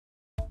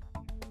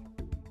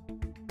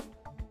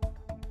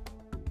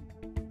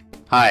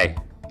Hi,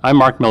 I'm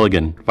Mark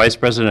Milligan, Vice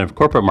President of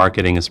Corporate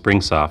Marketing at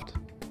SpringSoft.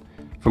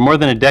 For more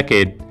than a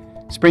decade,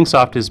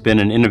 SpringSoft has been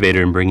an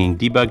innovator in bringing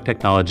debug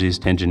technologies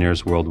to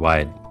engineers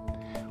worldwide.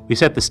 We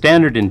set the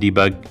standard in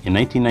debug in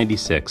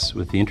 1996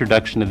 with the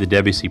introduction of the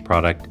Debussy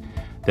product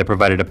that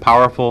provided a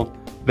powerful,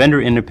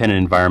 vendor-independent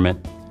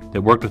environment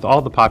that worked with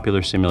all the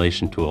popular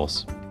simulation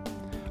tools.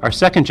 Our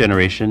second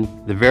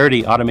generation, the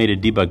Verdi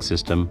automated debug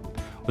system,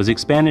 was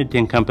expanded to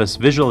encompass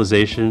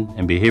visualization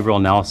and behavioral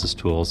analysis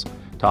tools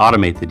to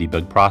automate the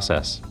debug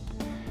process.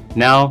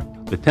 Now,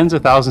 with tens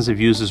of thousands of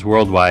users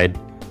worldwide,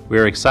 we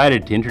are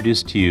excited to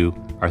introduce to you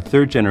our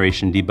third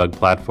generation debug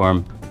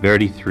platform,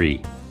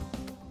 Verdi³.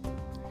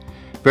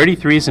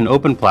 Verdi³ is an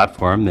open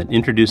platform that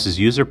introduces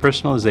user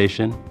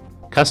personalization,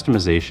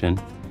 customization,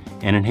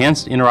 and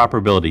enhanced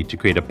interoperability to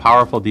create a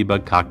powerful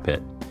debug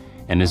cockpit,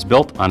 and is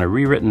built on a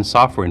rewritten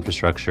software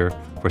infrastructure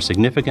for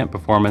significant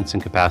performance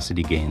and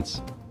capacity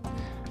gains.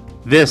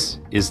 This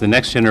is the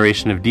next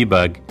generation of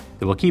debug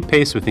that will keep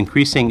pace with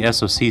increasing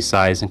SoC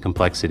size and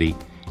complexity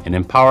and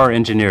empower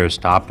engineers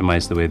to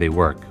optimize the way they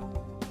work.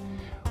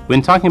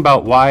 When talking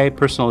about why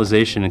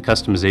personalization and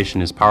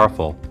customization is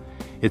powerful,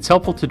 it's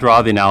helpful to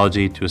draw the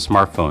analogy to a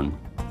smartphone.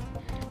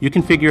 You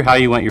configure how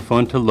you want your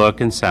phone to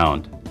look and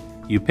sound.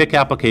 You pick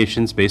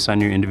applications based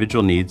on your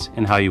individual needs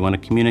and how you want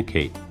to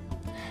communicate.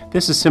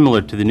 This is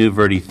similar to the new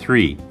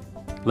Verdi³.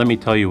 Let me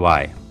tell you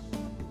why.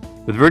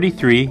 With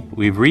Verdi³,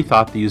 we've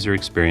rethought the user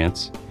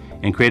experience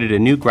and created a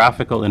new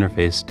graphical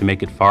interface to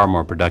make it far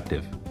more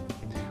productive.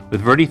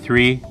 With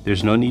Verdi³,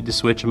 there's no need to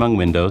switch among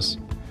windows.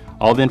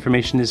 All the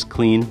information is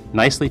clean,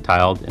 nicely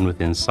tiled, and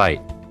within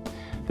sight.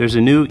 There's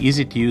a new,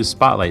 easy-to-use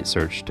spotlight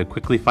search to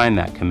quickly find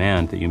that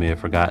command that you may have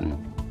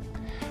forgotten.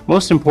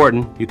 Most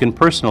important, you can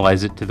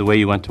personalize it to the way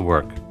you want to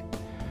work.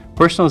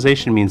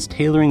 Personalization means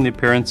tailoring the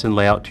appearance and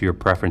layout to your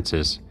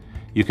preferences.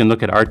 You can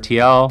look at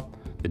RTL,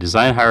 the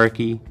design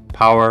hierarchy,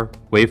 power,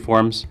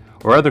 waveforms,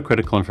 or other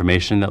critical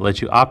information that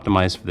lets you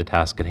optimize for the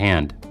task at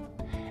hand.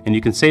 And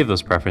you can save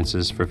those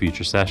preferences for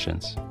future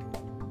sessions.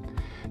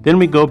 Then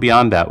we go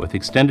beyond that with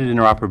extended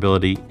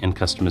interoperability and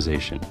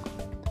customization.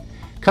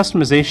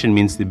 Customization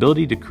means the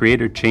ability to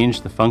create or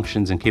change the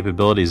functions and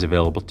capabilities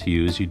available to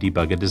you as you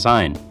debug a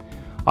design,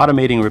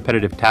 automating a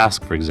repetitive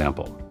task, for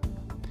example.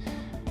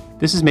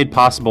 This is made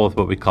possible with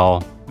what we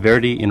call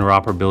Verdi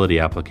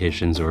Interoperability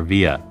Applications, or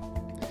VIA.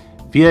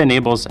 VIA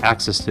enables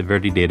access to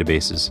Verdi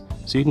databases,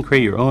 so you can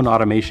create your own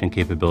automation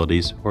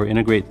capabilities or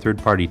integrate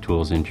third-party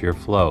tools into your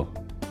flow.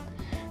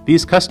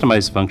 These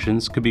customized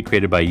functions could be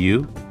created by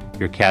you,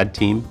 your CAD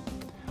team,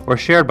 or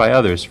shared by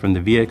others from the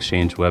VIA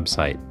Exchange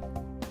website.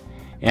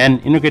 And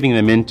integrating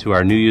them into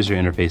our new user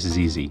interface is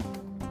easy.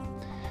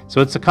 So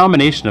it's a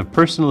combination of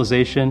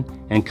personalization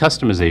and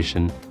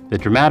customization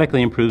that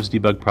dramatically improves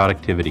debug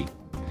productivity.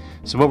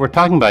 So what we're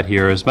talking about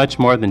here is much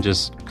more than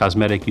just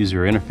cosmetic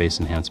user interface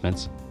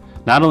enhancements.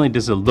 Not only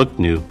does it look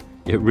new,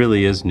 it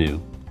really is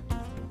new.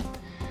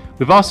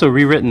 We've also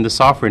rewritten the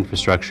software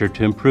infrastructure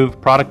to improve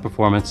product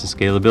performance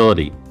and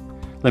scalability.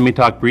 Let me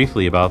talk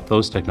briefly about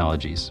those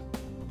technologies.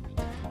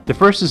 The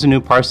first is a new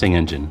parsing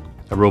engine,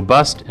 a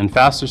robust and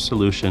faster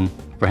solution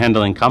for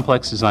handling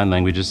complex design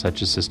languages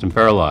such as System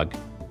Verilog.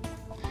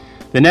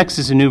 The next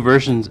is a new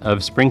version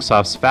of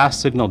SpringSoft's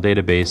Fast Signal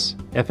Database,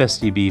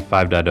 FSDB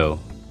 5.0.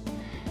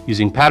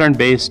 Using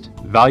pattern-based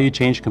value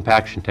change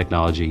compaction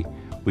technology,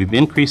 we've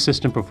increased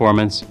system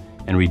performance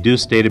and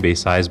reduced database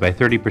size by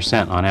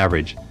 30% on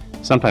average,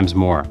 sometimes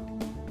more.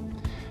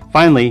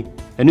 Finally,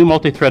 a new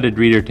multi-threaded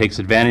reader takes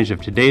advantage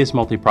of today's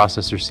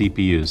multiprocessor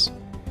CPUs,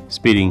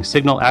 speeding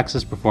signal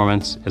access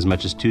performance as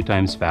much as 2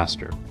 times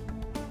faster.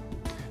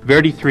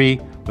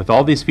 Verdi³, with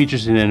all these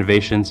features and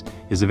innovations,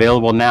 is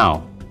available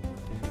now.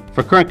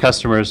 For current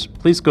customers,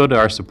 please go to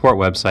our support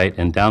website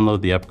and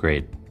download the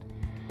upgrade.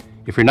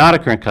 If you're not a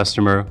current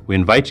customer, we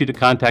invite you to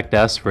contact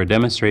us for a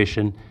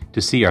demonstration to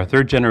see our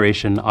third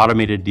generation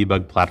automated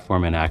debug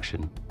platform in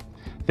action.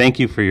 Thank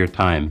you for your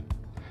time.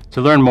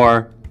 To learn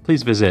more,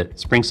 please visit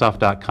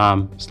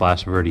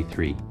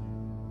SpringSoft.com/Verdi3.